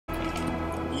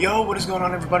Yo, what is going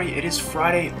on, everybody? It is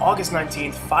Friday, August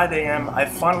 19th, 5 a.m. I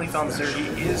finally found Xur.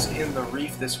 He is in the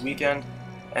Reef this weekend,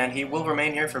 and he will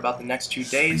remain here for about the next 2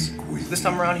 days. This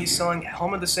time around, he's selling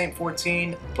Helm of the Saint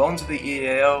 14, Bones of the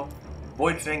EAO,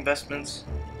 Void Fang Vestments,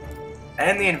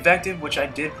 and the Invective, which I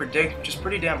did predict, which is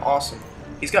pretty damn awesome.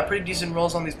 He's got pretty decent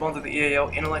rolls on these Bones of the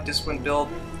EAO, Intellect Discipline build,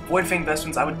 Void Fang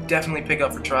Vestments I would definitely pick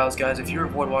up for Trials, guys. If you're a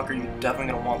Voidwalker, you're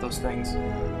definitely going to want those things.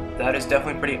 That is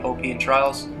definitely pretty OP in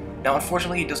Trials. Now,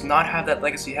 unfortunately, he does not have that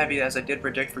Legacy Heavy as I did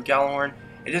predict for Gjallarhorn.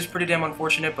 It is pretty damn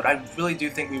unfortunate, but I really do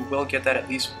think we will get that at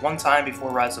least one time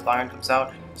before Rise of Iron comes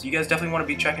out. So you guys definitely want to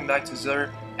be checking back to Xur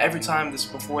every time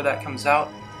before that comes out.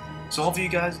 So hopefully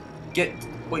you guys get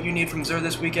what you need from Xur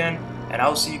this weekend, and I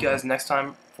will see you guys next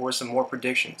time for some more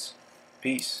predictions.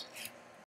 Peace.